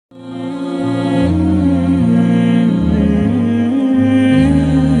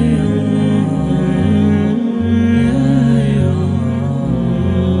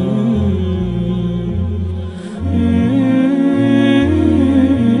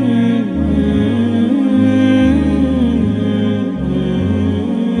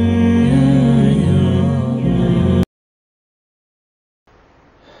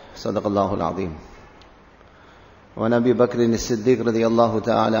صدق الله العظيم. وعن أبي بكر الصديق رضي الله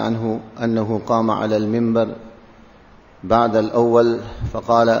تعالى عنه أنه قام على المنبر بعد الأول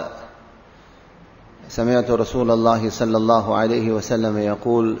فقال: سمعت رسول الله صلى الله عليه وسلم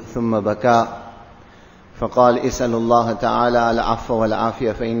يقول، ثم بكى فقال: اسأل الله تعالى العفو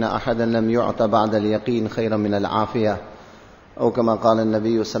والعافية فإن أحدا لم يعط بعد اليقين خيرا من العافية أو كما قال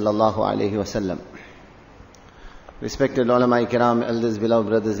النبي صلى الله عليه وسلم. Respected ulama kiram, elders, beloved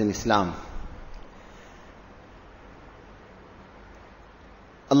brothers in Islam,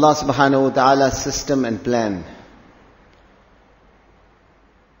 Allah subhanahu wa ta'ala's system and plan,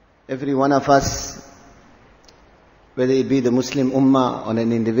 every one of us, whether it be the Muslim ummah on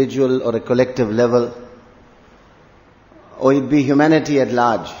an individual or a collective level, or it be humanity at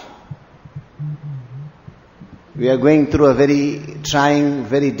large, we are going through a very trying,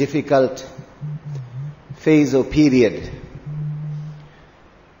 very difficult phase or period.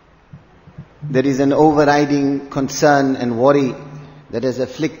 There is an overriding concern and worry that has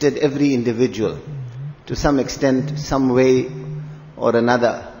afflicted every individual to some extent, some way or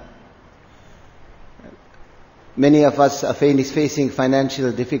another. Many of us are facing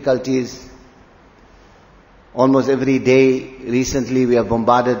financial difficulties. Almost every day recently we are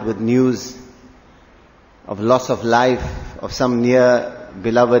bombarded with news of loss of life of some near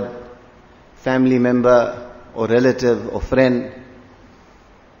beloved family member or relative or friend.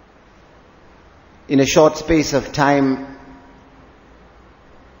 In a short space of time,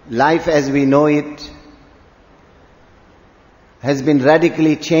 life as we know it has been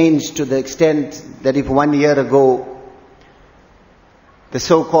radically changed to the extent that if 1 year ago the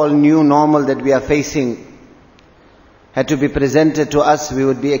so-called new normal that we are facing had to be presented to us, we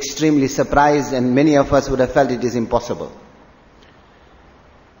would be extremely surprised, and many of us would have felt it is impossible.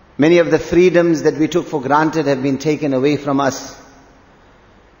 Many of the freedoms that we took for granted have been taken away from us.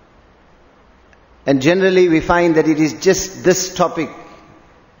 And generally we find that it is just this topic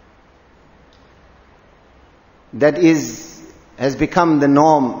that has become the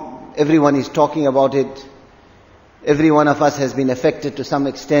norm. Everyone is talking about it. Every one of us has been affected to some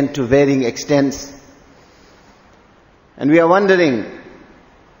extent, to varying extents. And we are wondering,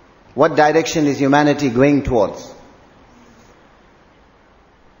 what direction is humanity going towards?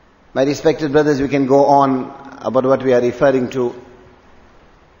 My respected brothers, we can go on about what we are referring to.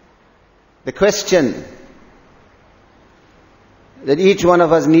 The question that each one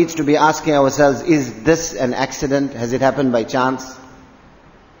of us needs to be asking ourselves, is this an accident? Has it happened by chance?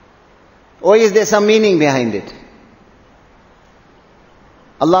 Or is there some meaning behind it?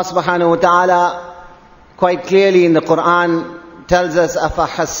 Allah subhanahu wa ta'ala quite clearly in the Quran tells us,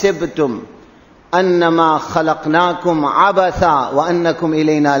 أَفَحَسِبْتُمْ أَنَّمَا خَلَقْنَاكُمْ عَبَثًا وَأَنَّكُمْ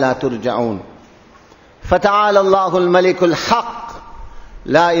إِلَيْنَا لَا تُرْجَعُونَ فَتَعَالَى اللَّهُ الْمَلِكُ الْحَقِّ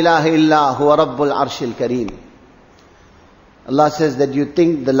لَا إِلَهَ إِلَّا هُوَ رَبُّ الْعَرْشِ الْكَرِيمِ. Allah says that you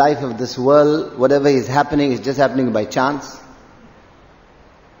think the life of this world, whatever is happening, is just happening by chance.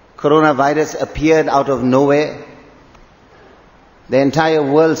 Coronavirus appeared out of nowhere. The entire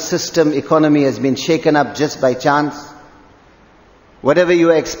world system, economy has been shaken up just by chance. Whatever you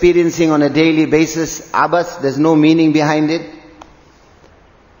are experiencing on a daily basis, abas, there's no meaning behind it.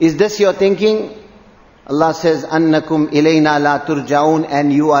 Is this your thinking? Allah says, أَنَّكُمْ إِلَيْنَا لَا تُرْجَعُونَ,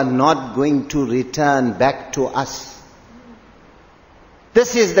 and you are not going to return back to us.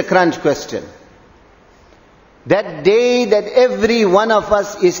 This is the crunch question. That day that every one of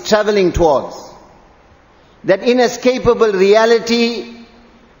us is traveling towards. That inescapable reality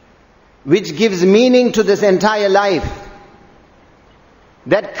which gives meaning to this entire life.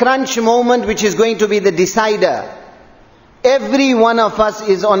 That crunch moment which is going to be the decider. Every one of us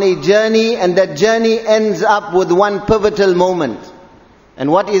is on a journey, and that journey ends up with one pivotal moment.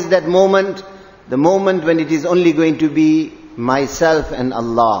 And what is that moment? The moment when it is only going to be myself and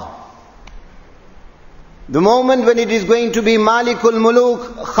Allah. The moment when it is going to be Malikul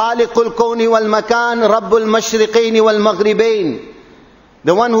Muluk, Khaliqul Kawni wal Makan, Rabbul Mashriqaini wal Maghribain.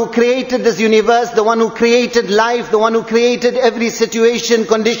 The one who created this universe, the one who created life, the one who created every situation,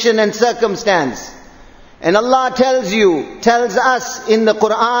 condition and circumstance. And Allah tells us in the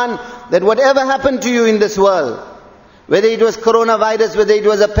Quran that whatever happened to you in this world, whether it was coronavirus, whether it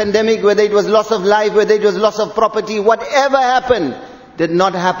was a pandemic, whether it was loss of life, whether it was loss of property, whatever happened, did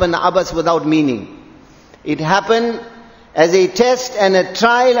not happen abas without meaning. It happened as a test and a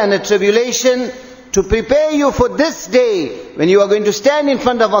trial and a tribulation to prepare you for this day when you are going to stand in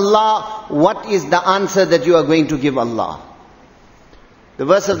front of Allah. What is the answer that you are going to give Allah? The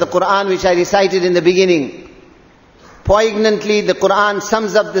verse of the Quran which I recited in the beginning, poignantly the Quran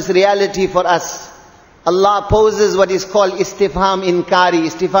sums up this reality for us. Allah poses what is called istifham inkari.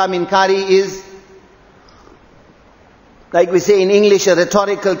 Istifham inkari is, like we say in English, a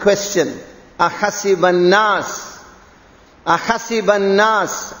rhetorical question. Ahasiban nas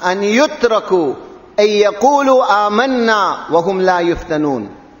an yutraku ay yaqulu amanna wa hum la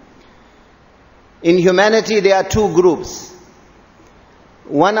yuftanun. In humanity there are two groups.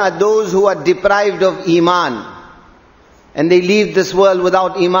 One are those who are deprived of iman, and they leave this world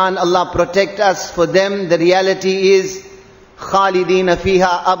without iman. Allah protect us. For them the reality is khalidina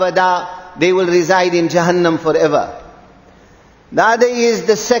fiha abada. They will reside in Jahannam forever. The other is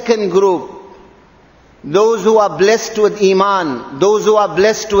the second group. Those who are blessed with iman, those who are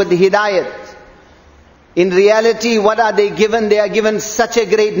blessed with hidayat. In reality, what are they given? They are given such a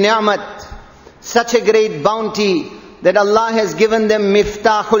great ni'mat, such a great bounty, that Allah has given them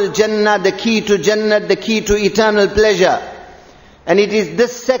miftahul Jannah, the key to Jannah, the key to eternal pleasure. And it is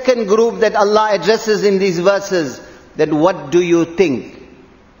this second group that Allah addresses in these verses, that what do you think?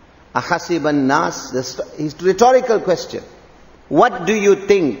 Ahasiban nas, it's a rhetorical question. What do you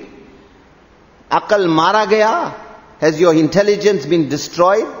think? Aqal mara gaya? Has your intelligence been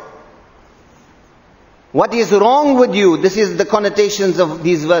destroyed? What is wrong with you? This is the connotations of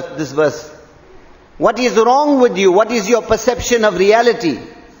this verse. What is wrong with you? What is your perception of reality?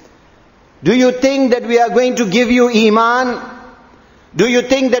 Do you think that we are going to give you iman? Do you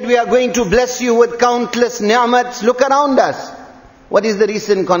think that we are going to bless you with countless ni'mats? Look around us. What is the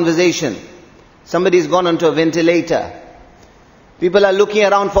recent conversation? Somebody's gone onto a ventilator. People are looking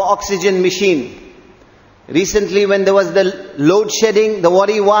around for oxygen machine. Recently when there was the load shedding, the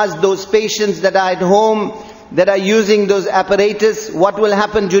worry was those patients that are at home, that are using those apparatus, what will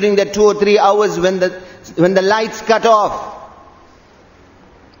happen during that 2 or 3 hours when the lights cut off?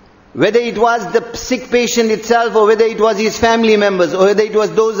 Whether it was the sick patient itself, or whether it was his family members, or whether it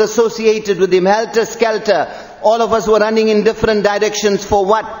was those associated with him, helter-skelter, all of us were running in different directions for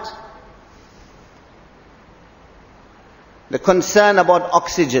what? The concern about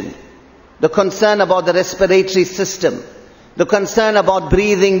oxygen, the concern about the respiratory system, the concern about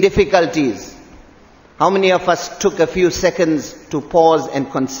breathing difficulties. How many of us took a few seconds to pause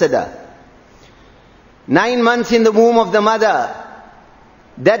and consider? 9 months in the womb of the mother,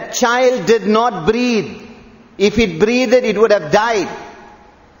 that child did not breathe. If it breathed, it would have died.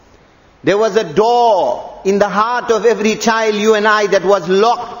 There was a door in the heart of every child, you and I, that was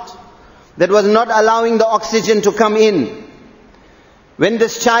locked, that was not allowing the oxygen to come in. When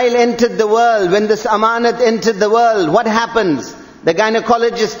this child entered the world, when this amanat entered the world, what happens? The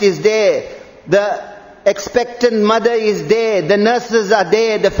gynecologist is there, the expectant mother is there, the nurses are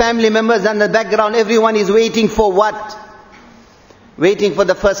there, the family members are in the background, everyone is waiting for what? Waiting for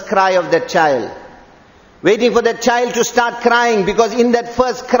the first cry of that child. Waiting for that child to start crying, because in that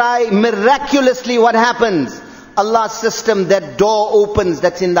first cry, miraculously what happens? Allah's system, that door opens,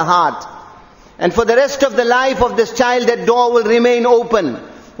 that's in the heart. And for the rest of the life of this child, that door will remain open.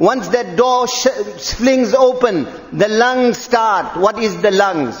 Once that door flings open, the lungs start. What is the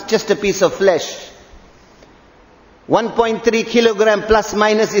lungs? Just a piece of flesh. 1.3 kilogram plus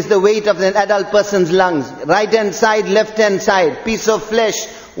minus is the weight of an adult person's lungs. Right hand side, left hand side, piece of flesh.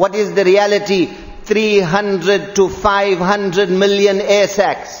 What is the reality? 300 to 500 million air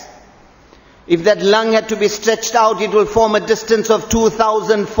sacs. If that lung had to be stretched out, it will form a distance of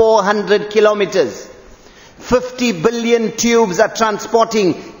 2,400 kilometers. 50 billion tubes are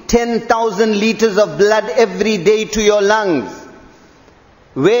transporting 10,000 liters of blood every day to your lungs.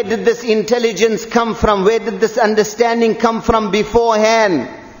 Where did this intelligence come from? Where did this understanding come from beforehand?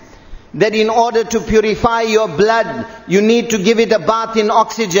 That in order to purify your blood, you need to give it a bath in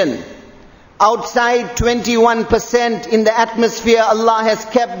oxygen. Outside, 21% in the atmosphere, Allah has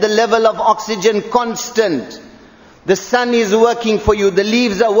kept the level of oxygen constant. The sun is working for you, the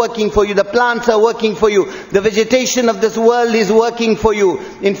leaves are working for you, the plants are working for you, the vegetation of this world is working for you.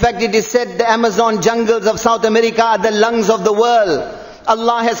 In fact, it is said the Amazon jungles of South America are the lungs of the world.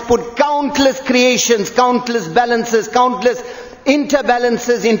 Allah has put countless creations, countless balances, countless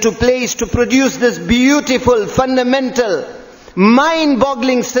interbalances into place to produce this beautiful, fundamental,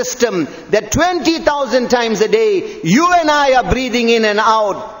 mind-boggling system that 20,000 times a day, you and I are breathing in and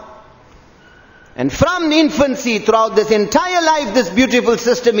out. And from infancy, throughout this entire life, this beautiful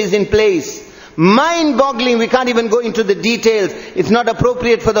system is in place. Mind-boggling, we can't even go into the details. It's not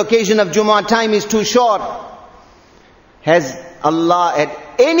appropriate for the occasion of Jummah, time is too short. Has Allah at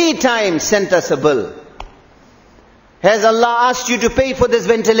any time sent us a bill? Has Allah asked you to pay for this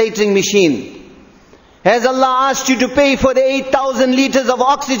ventilating machine? Has Allah asked you to pay for the 8,000 liters of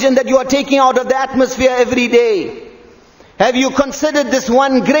oxygen that you are taking out of the atmosphere every day? Have you considered this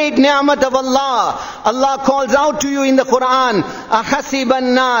one great ni'mat of Allah? Allah calls out to you in the Quran, أَحَسِبَ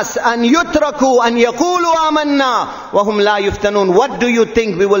النَّاسِ أَن يُتْرَكُوا أَن يَقُولُوا آمَنَّا وَهُمْ لَا يُفْتَنُونَ. What do you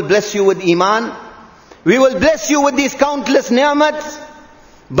think? We will bless you with iman? We will bless you with these countless ni'mats,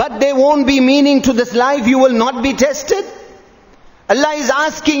 but there won't be meaning to this life. You will not be tested. Allah is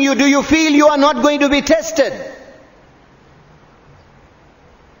asking you, do you feel you are not going to be tested?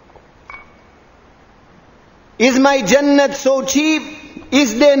 Is my Jannat so cheap?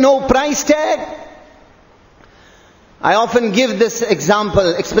 Is there no price tag? I often give this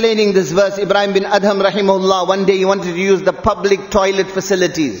example, explaining this verse. Ibrahim bin Adham rahimahullah, one day he wanted to use the public toilet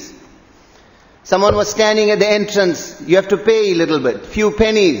facilities. Someone was standing at the entrance. You have to pay a little bit, few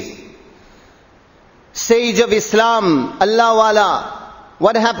pennies. Sage of Islam, Allah Wala.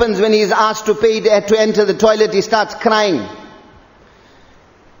 What happens when he is asked to pay to enter the toilet? He starts crying.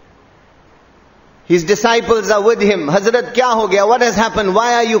 His disciples are with him. Hazrat, kya ho gaya? What has happened?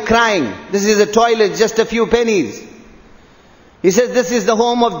 Why are you crying? This is a toilet, just a few pennies. He says, this is the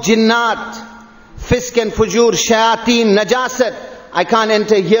home of jinnat, fisk and fujur, shayateen, najasat. I can't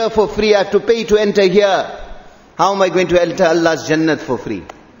enter here for free. I have to pay to enter here. How am I going to enter Allah's Jannat for free?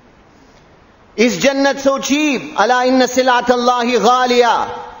 Is Jannat so cheap? Ala inna silat Allahi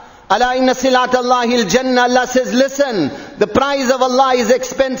ghaliya. Ala inna silat Allahi al-Jannah. Allah says, listen, the price of Allah is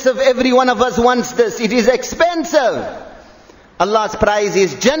expensive. Every one of us wants this. It is expensive. Allah's price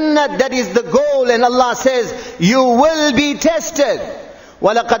is Jannat. That is the goal. And Allah says, you will be tested.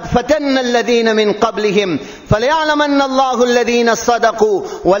 وَلَقَدْ فَتَنَّ الَّذِينَ مِنْ قَبْلِهِمْ فَلَيَعْلَمَنَّ اللَّهُ الَّذِينَ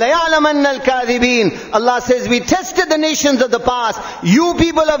صَدَقُوا وَلَيَعْلَمَنَّ الْكَاذِبِينَ. Allah says, we tested the nations of the past. You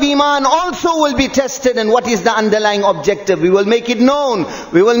people of Iman also will be tested. And what is the underlying objective? We will make it known.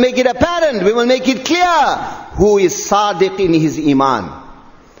 We will make it apparent. We will make it clear. Who is sadiq in his Iman?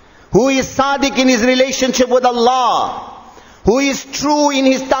 Who is sadiq in his relationship with Allah? Who is true in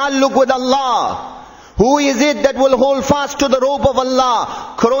his ta'alluq with Allah? Who is it that will hold fast to the rope of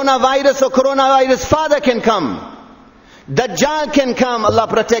Allah? Coronavirus or coronavirus father can come. Dajjal can come. Allah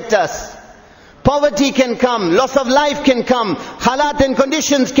protect us. Poverty can come. Loss of life can come. Halat and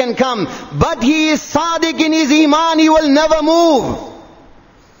conditions can come. But he is sadiq in his iman. He will never move.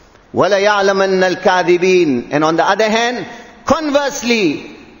 وَلَيَعْلَمَنَّ الْكَاذِبِينَ. And on the other hand,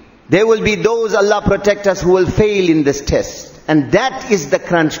 conversely, there will be those, Allah protect us, who will fail in this test. And that is the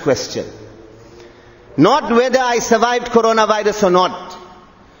crunch question. Not whether I survived coronavirus or not.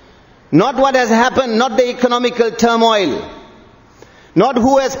 Not what has happened, not the economical turmoil. Not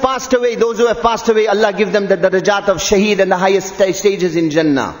who has passed away. Those who have passed away, Allah give them the darajat of shaheed and the highest stages in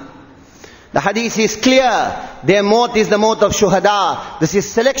Jannah. The hadith is clear. Their maut is the maut of shuhada. This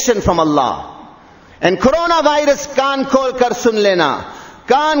is selection from Allah. And coronavirus kaan khol kar sun lena.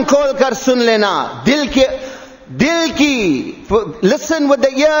 Kaan khol kar sun lena. Dil ki, listen with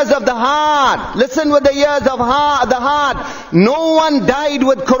the ears of the heart. Listen with the ears of the heart. No one died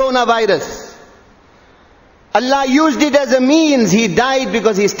with coronavirus. Allah used it as a means. He died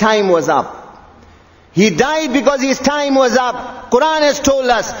because his time was up. He died because his time was up. Quran has told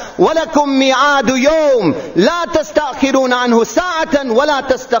us, وَلَكُمْ مِعَادُ يَوْمٍ لَا تَسْتَأْخِرُونَ عَنْهُ سَاعَةً وَلَا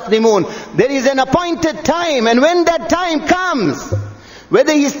تَسْتَقْدِمُونَ. There is an appointed time, and when that time comes,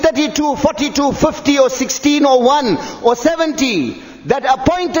 whether he's 32, 42, 50 or 16 or 1 or 70, that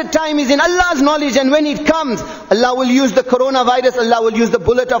appointed time is in Allah's knowledge, and when it comes, Allah will use the coronavirus, Allah will use the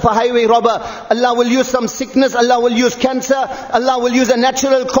bullet of a highway robber, Allah will use some sickness, Allah will use cancer, Allah will use a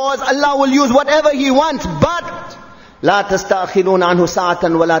natural cause, Allah will use whatever He wants, but لا تستأخرون عنه ساعة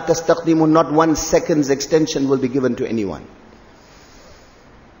ولا تستقدمون. Not 1 second's extension will be given to anyone.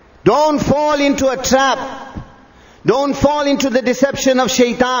 Don't fall into a trap. Don't fall into the deception of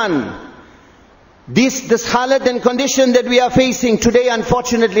shaitan. This halat and condition that we are facing today,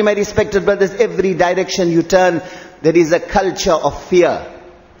 unfortunately, my respected brothers, every direction you turn, there is a culture of fear.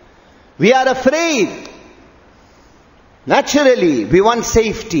 We are afraid. Naturally, we want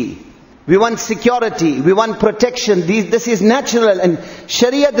safety. We want security. We want protection. This is natural, and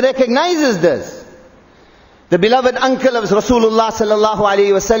Shariat recognizes this. The beloved uncle of Rasulullah sallallahu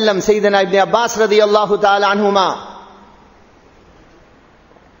alayhi wasallam, Sayyidina Ibn Abbas radiyallahu ta'ala anhuma,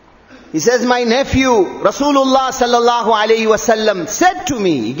 he says, my nephew, Rasulullah sallallahu alayhi wasallam, said to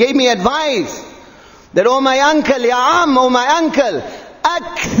me, he gave me advice, that, oh my uncle, ya am, oh my uncle,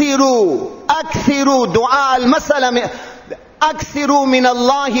 akthiru du'a al-masala, akthiru min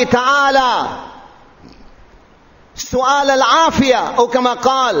Allah ta'ala, su'al al-afiyah, or kama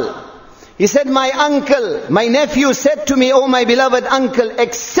qal. He said, my uncle, my nephew said to me, oh my beloved uncle,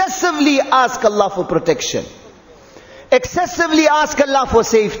 excessively ask Allah for protection. Excessively ask Allah for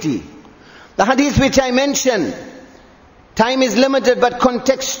safety. The hadith which I mentioned, Time is limited, but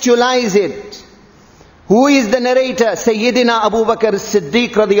contextualize it. Who is the narrator? Sayyidina Abu Bakr as-Siddiq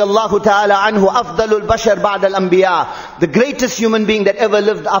radiyallahu ta'ala anhu, afdalul bashar ba'da al-anbiya, the greatest human being that ever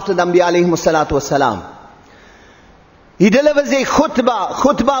lived after the Anbiya alayhi salatu wassalam. He delivers a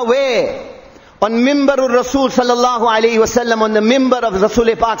khutbah where? On mimbarul Rasul sallallahu alayhi wasallam, on the mimbar of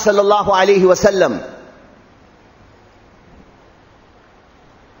Rasul Pak sallallahu alayhi wasallam.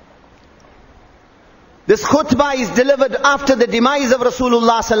 This khutbah is delivered after the demise of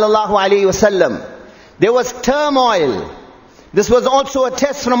Rasulullah sallallahu alayhi wasallam. There was turmoil. This was also a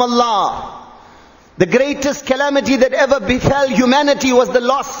test from Allah. The greatest calamity that ever befell humanity was the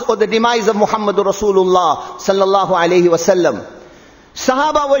loss or the demise of Muhammadur Rasulullah sallallahu alayhi wasallam.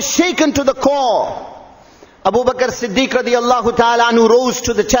 Sahaba was shaken to the core. Abu Bakr Siddiq radiyallahu ta'ala anhu rose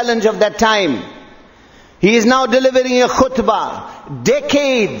to the challenge of that time. He is now delivering a khutbah.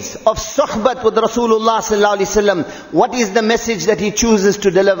 Decades of suhbat with Rasulullah sallallahu alayhi wasallam. What is the message that he chooses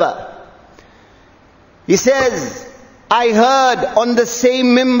to deliver? He says, I heard on the same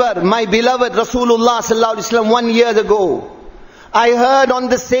mimbar my beloved Rasulullah sallallahu alaihi wasallam 1 year ago. I heard on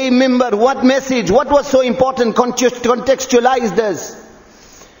the same mimbar. What message? What was so important? Contextualize this.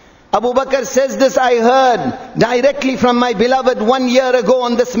 Abu Bakr says this, I heard directly from my beloved 1 year ago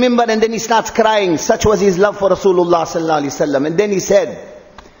on this mimbar, and then he starts crying. Such was his love for Rasulullah sallallahu alaihi wasallam. And then he said,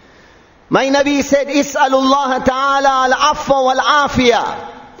 my Nabi said, Is'alullah ta'ala al-afwa wal-afiyah.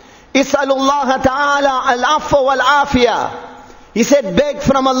 Is'alullah ta'ala al-afwa wal-afiyah. He said, beg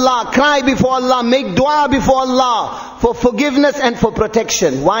from Allah, cry before Allah, make dua before Allah for forgiveness and for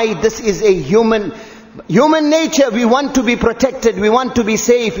protection. Why? This is a human nature. We want to be protected, we want to be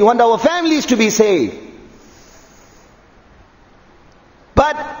safe, we want our families to be safe.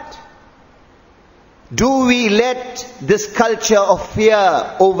 But do we let this culture of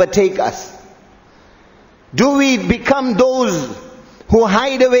fear overtake us? Do we become those who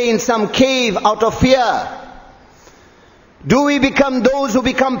hide away in some cave out of fear? Do we become those who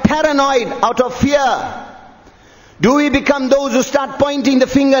become paranoid out of fear? Do we become those who start pointing the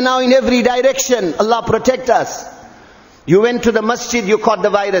finger now in every direction? Allah protect us. You went to the masjid, you caught the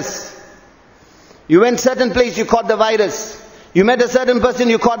virus. You went certain place, you caught the virus. You met a certain person,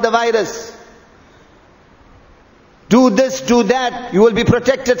 you caught the virus. Do this, do that, you will be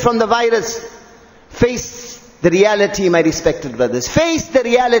protected from the virus. Face the reality, my respected brothers. Face the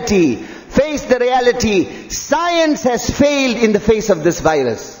reality. Face the reality. Science has failed in the face of this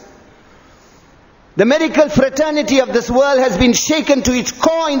virus. The medical fraternity of this world has been shaken to its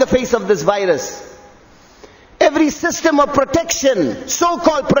core in the face of this virus. Every system of protection,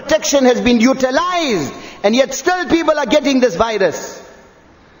 so-called protection, has been utilized, and yet still people are getting this virus.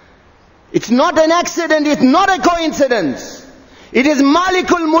 It's not an accident, it's not a coincidence. It is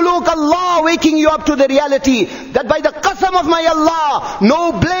Malikul Muluk, Allah, waking you up to the reality that by the qasam of my Allah,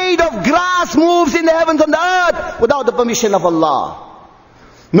 no blade of grass moves in the heavens on the earth without the permission of Allah.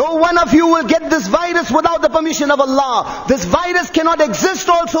 No one of you will get this virus without the permission of Allah. This virus cannot exist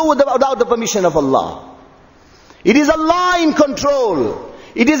also without the permission of Allah. It is Allah in control.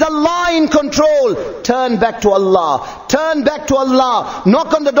 It is Allah in control. Turn back to Allah. Turn back to Allah.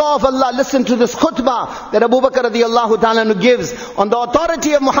 Knock on the door of Allah. Listen to this khutbah that Abu Bakr radiyallahu ta'ala gives on the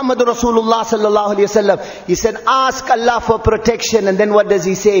authority of Muhammad Rasulullah sallallahu alayhi wasallam. He said, ask Allah for protection. And then what does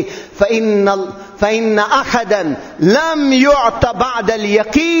he say? فَإِنَّ أَحَدًا لَمْ يُعْتَ بَعْدَ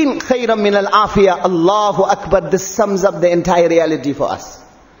الْيَقِينِ خَيْرًا مِنَ الْعَافِيَةِ. Allahu Akbar. This sums up the entire reality for us.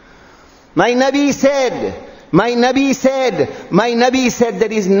 My Nabi said,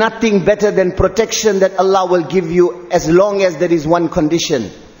 there is nothing better than protection that Allah will give you as long as there is one condition.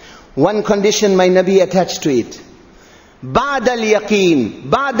 One condition my Nabi attached to it. بعد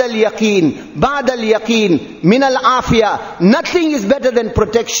اليقين من العافية. Nothing is better than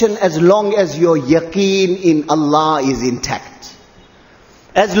protection as long as your yaqeen in Allah is intact.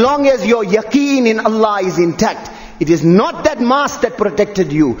 As long as your yaqeen in Allah is intact. It is not that mask that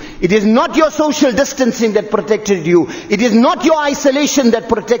protected you. It is not your social distancing that protected you. It is not your isolation that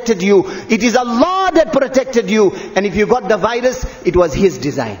protected you. It is Allah that protected you. And if you got the virus, it was His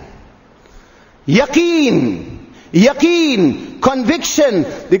design. Yaqeen, conviction.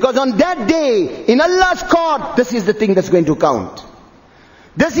 Because on that day, in Allah's court, this is the thing that's going to count.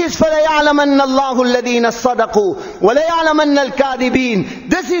 This is فَلَيَعْلَمَنَّ اللَّهُ الَّذِينَ صَدَقُوا وَلَيَعْلَمَنَّ الْكَاذِبِينَ.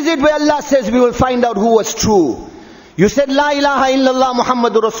 This is it where Allah says we will find out who was true. You said La ilaha illallah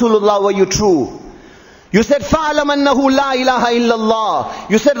Muhammadur Rasulullah, were you true? You said, فَعْلَمْ أَنَّهُ لَا إِلَهَ إِلَّا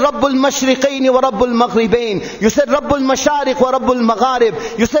اللَّهِ. You said, رَبُّ الْمَشْرِقَيْنِ وَرَبُّ الْمَغْرِبَيْنِ. You said, رَبُّ الْمَشَارِقِ وَرَبُّ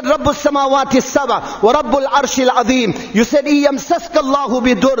الْمَغَارِبِ. You said, رَبُّ السَّمَاوَاتِ السَّبْعِ وَرَبُّ الْعَرْشِ الْعَظِيمِ. You said, إِن يَمْسَسْكَ اللَّهُ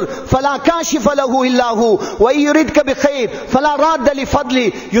بِضُرٍّ فَلَا كَاشِفَ لَهُ إِلَّا هُوَ وَإِن يُرِدْكَ بِخَيْرٍ فَلَا رَادَّ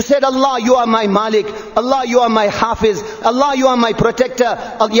لِفَضْلِهِ. You said, Allah, you are my Malik. Allah, you are my Hafiz. Allah, you are my protector.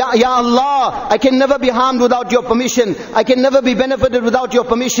 Ya Allah, I can never be harmed without your permission. I can never be benefited without your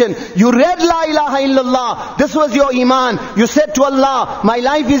permission. You read La ilaha illallah. This was your iman. You said to Allah, my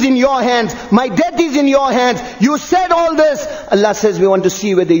life is in your hands. My death is in your hands. You said all this. Allah says, we want to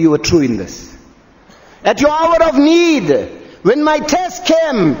see whether you were true in this. At your hour of need, when my test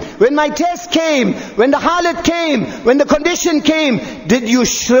came, when the halat came, when the condition came, did you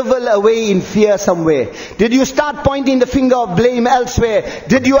shrivel away in fear somewhere? Did you start pointing the finger of blame elsewhere?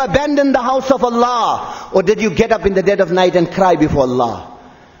 Did you abandon the house of Allah? Or did you get up in the dead of night and cry before Allah?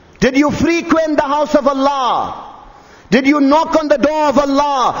 Did you frequent the house of Allah? Did you knock on the door of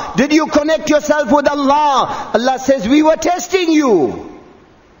Allah? Did you connect yourself with Allah? Allah says, we were testing you.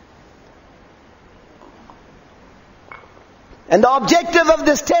 And the objective of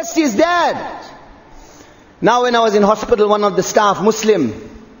this test is that. Now when I was in hospital, one of the staff, Muslim,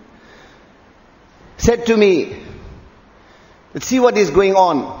 said to me, let's see what is going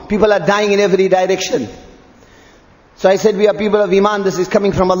on. People are dying in every direction. So I said, we are people of Iman, this is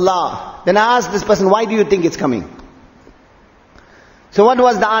coming from Allah. Then I asked this person, why do you think it's coming? So what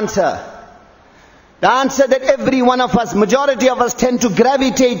was the answer? The answer that every one of us, majority of us tend to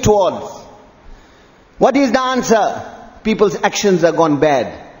gravitate towards. What is the answer? People's actions are gone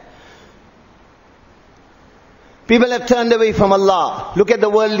bad. People have turned away from Allah. Look at the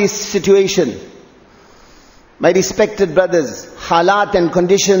worldly situation. My respected brothers, halat and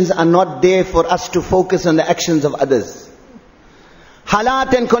conditions are not there for us to focus on the actions of others.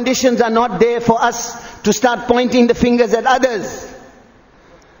 Halat and conditions are not there for us to start pointing the fingers at others.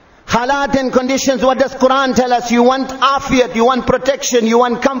 Halat and conditions, what does Quran tell us? You want afiyat, you want protection, you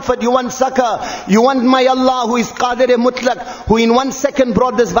want comfort, you want succor. You want my Allah who is Qadir Mutlaq, who in 1 second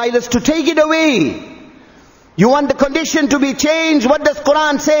brought this virus to take it away. You want the condition to be changed. What does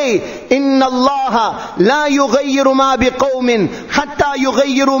Quran say? Inna Allah la yughayyiru ma biqawmin hatta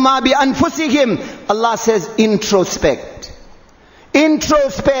yughayyiru ma bi anfusihim. Allah says, introspect.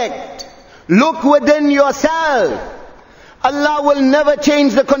 Introspect. Look within yourself. Allah will never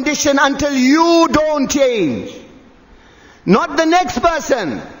change the condition until you don't change. Not the next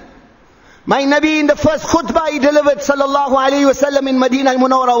person. My Nabi in the first khutbah he delivered sallallahu alayhi wa sallam in Madinah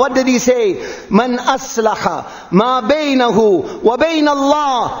al-Munawwara, what did he say? Man aslaha ma baynahu wa bayna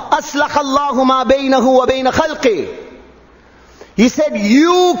Allah aslaha Allahu ma baynahu wa bayna khalqi. He said,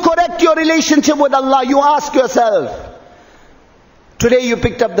 you correct your relationship with Allah. You ask yourself. Today you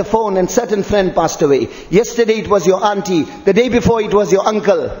picked up the phone and certain friend passed away. Yesterday it was your auntie. The day before it was your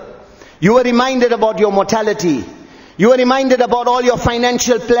uncle. You were reminded about your mortality. You were reminded about all your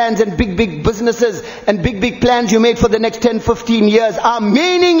financial plans and big businesses and big plans you made for the next 10, 15 years are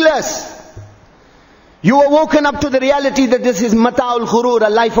meaningless. You were woken up to the reality that this is mata'ul khurur, a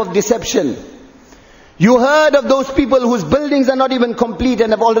life of deception. You heard of those people whose buildings are not even complete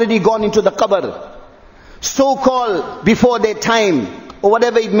and have already gone into the qabr. So-called before their time, or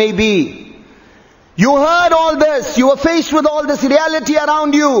whatever it may be. You heard all this. You were faced with all this reality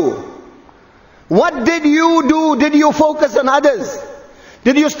around you. What did you do? Did you focus on others?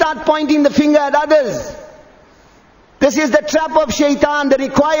 Did you start pointing the finger at others? This is the trap of shaitan. The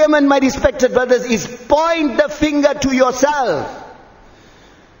requirement, my respected brothers, is point the finger to yourself.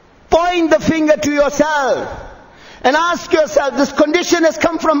 Point the finger to yourself. And ask yourself, this condition has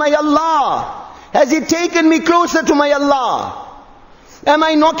come from my Allah. Has it taken me closer to my Allah? Am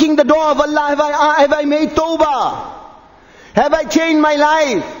I knocking the door of Allah? Have I made tawbah? Have I changed my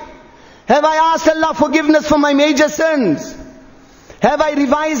life? Have I asked Allah forgiveness for my major sins? Have I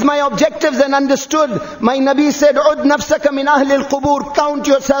revised my objectives and understood? My Nabi said, Ud nafsaka min ahli al-qubur. Count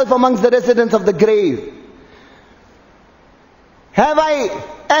yourself amongst the residents of the grave. Have I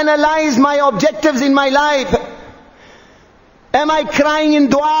analyzed my objectives in my life? Am I crying in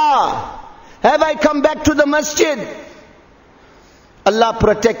dua? Have I come back to the masjid? Allah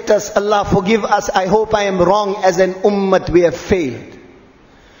protect us. Allah forgive us. I hope I am wrong. As an ummat we have failed.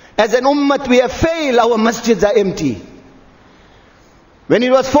 As an ummat we have failed. Our masjids are empty. When it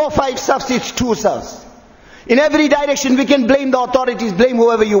was 4, 5 safs, it's 2 safs. In every direction we can blame the authorities, blame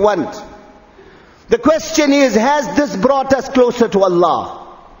whoever you want. The question is, has this brought us closer to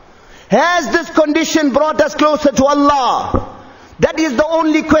Allah? Has this condition brought us closer to Allah? That is the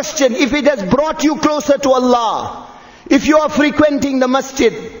only question. If it has brought you closer to Allah, if you are frequenting the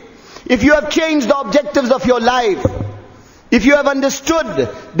masjid, if you have changed the objectives of your life, if you have understood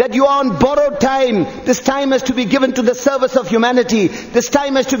that you are on borrowed time, this time has to be given to the service of humanity, this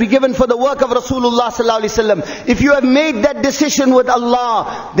time has to be given for the work of Rasulullah sallallahu alaihi wasallam. If you have made that decision with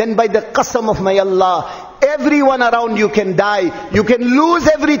Allah, then by the qasam of my Allah, everyone around you can die. You can lose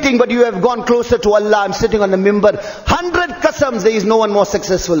everything, but you have gone closer to Allah. I'm sitting on the mimbar. 100 qasams, there is no one more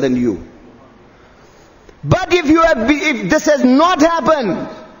successful than you. But if this has not happened,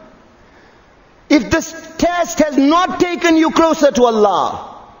 if this test has not taken you closer to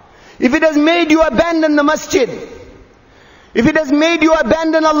Allah, if it has made you abandon the masjid, if it has made you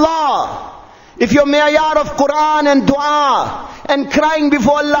abandon Allah, if your ma'yar of Quran and dua and crying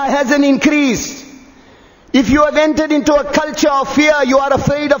before Allah hasn't increased, if you have entered into a culture of fear, you are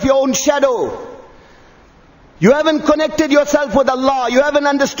afraid of your own shadow, you haven't connected yourself with Allah, you haven't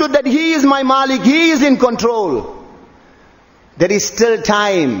understood that He is my Malik, He is in control, there is still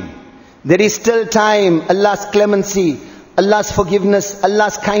time. There is still time. Allah's clemency, Allah's forgiveness,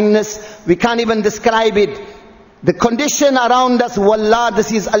 Allah's kindness, we can't even describe it. The condition around us, wallah,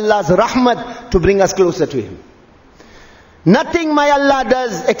 this is Allah's rahmat to bring us closer to Him. Nothing my Allah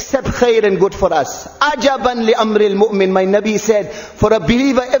does except khair and good for us. Ajaban li amril mu'min, my Nabi said, for a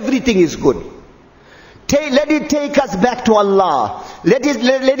believer everything is good. Let it take us back to Allah. Let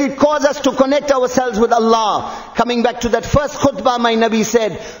it cause us to connect ourselves with Allah. Coming back to that first khutbah, my Nabi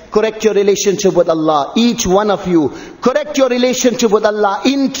said, correct your relationship with Allah. Each one of you, correct your relationship with Allah.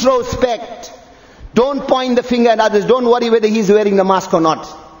 Introspect. Don't point the finger at others. Don't worry whether he's wearing the mask or not.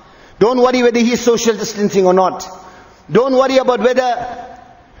 Don't worry whether he's social distancing or not. Don't worry about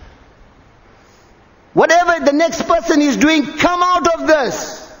whatever the next person is doing, come out of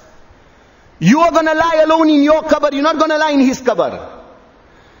this. You are going to lie alone in your qabr. You're not going to lie in his qabr.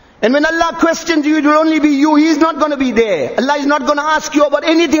 And when Allah questions you, it will only be you. He is not going to be there. Allah is not going to ask you about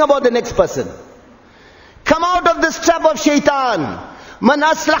anything about the next person. Come out of this trap of shaitan. Man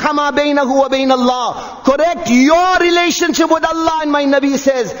aslaha ma bainahu wa bain Allah. Correct your relationship with Allah, and my Nabi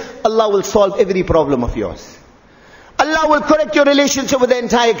says, Allah will solve every problem of yours. Allah will correct your relationship with the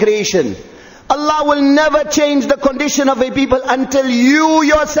entire creation. Allah will never change the condition of a people until you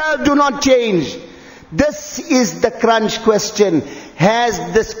yourself do not change. This is the crunch question. Has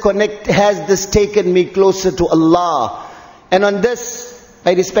this taken me closer to Allah? And on this,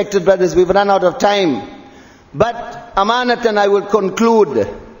 my respected brothers, we've run out of time. But amanatan, I will conclude.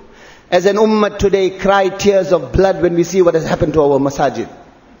 As an ummah today, cry tears of blood when we see what has happened to our masajid.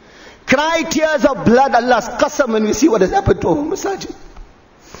 Cry tears of blood, Allah's qasam, when we see what has happened to our masajid.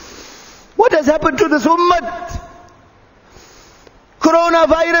 What has happened to this ummah?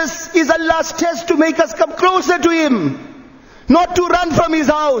 Coronavirus is Allah's test to make us come closer to Him. Not to run from His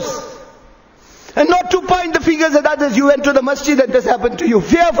house. And not to point the fingers at others. You went to the masjid and this happened to you.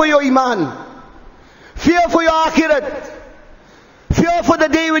 Fear for your iman. Fear for your akhirat. Fear for the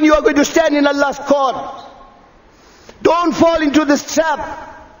day when you are going to stand in Allah's court. Don't fall into this trap.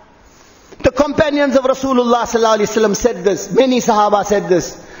 The companions of Rasulullah sallallahu alaihi wasallam said this. Many Sahaba said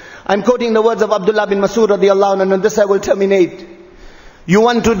this. I'm quoting the words of Abdullah bin Mas'ud radiyallahu anhu, and on this I will terminate. You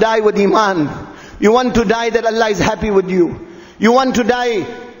want to die with iman. You want to die that Allah is happy with you. You want to die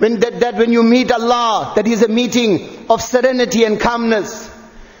when you meet Allah, that is a meeting of serenity and calmness.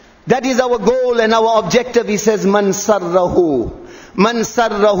 That is our goal and our objective. He says, Man sarrahu,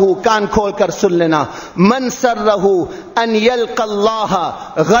 kaan khol kar sun lena. Man sarrahu an yalqa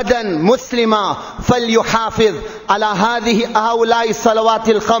Allah ghadan muslima falyuhafiz ala hadhihi haulai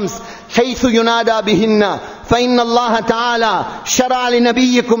salawatil khams haythu yunada bihinna. فإن الله تعالى شرع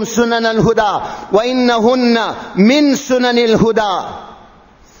لنبيكم سنن الهدى وإنهن من سنن الهدى.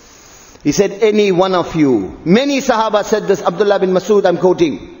 He said, any one of you. Many Sahaba said this. Abdullah bin Mas'ud, I'm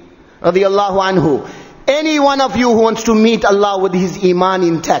quoting, radiyallahu anhu. Any one of you who wants to meet Allah with his iman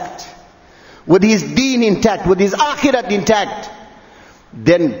intact, with his deen intact, with his akhirat intact,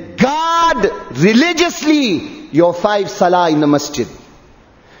 then guard religiously your 5 salah in the masjid.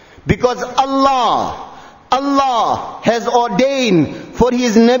 Because Allah has ordained for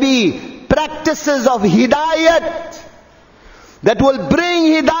His Nabi practices of hidayat that will bring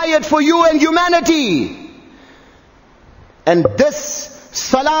hidayat for you and humanity. And this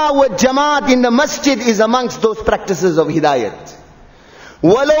salah with jamaat in the masjid is amongst those practices of hidayat.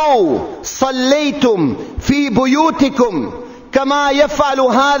 وَلَوْ صَلَّيْتُمْ فِي بُيُوتِكُمْ كَمَا يَفْعَلُ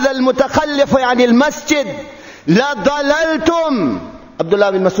هَذَا الْمُتَخَلِّفُ عَنِ الْمَسْجِدِ لَضَلَلْتُمْ.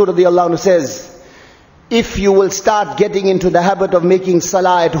 Abdullah bin Mas'ud radiyallahu anhu says, if you will start getting into the habit of making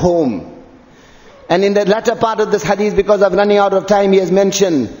salah at home, and in the latter part of this hadith, because of running out of time, he has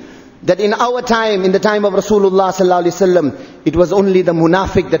mentioned that in our time, in the time of Rasulullah sallallahu alaihi wasallam, it was only the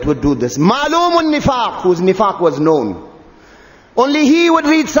munafiq that would do this. Ma'lumun nifaq, whose nifaq was known. Only he would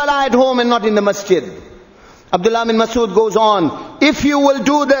read salah at home and not in the masjid. Abdullah bin Mas'ud goes on, if you will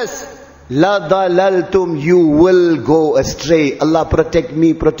do this, la dalaltum, you will go astray. Allah protect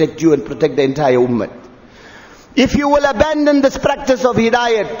me, protect you, and protect the entire ummah. If you will abandon this practice of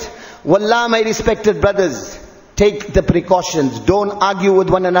hidayat, wallah, my respected brothers, take the precautions. Don't argue with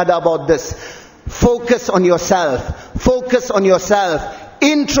one another about this. Focus on yourself. Focus on yourself.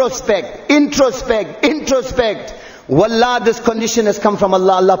 Introspect, introspect, introspect. Wallah, this condition has come from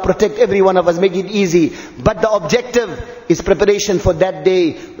Allah. Allah protect every one of us, make it easy. But the objective is preparation for that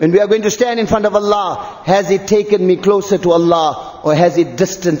day when we are going to stand in front of Allah. Has it taken me closer to Allah, or has it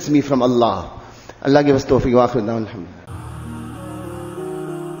distanced me from Allah? Allah give us tawfiq wa akhir.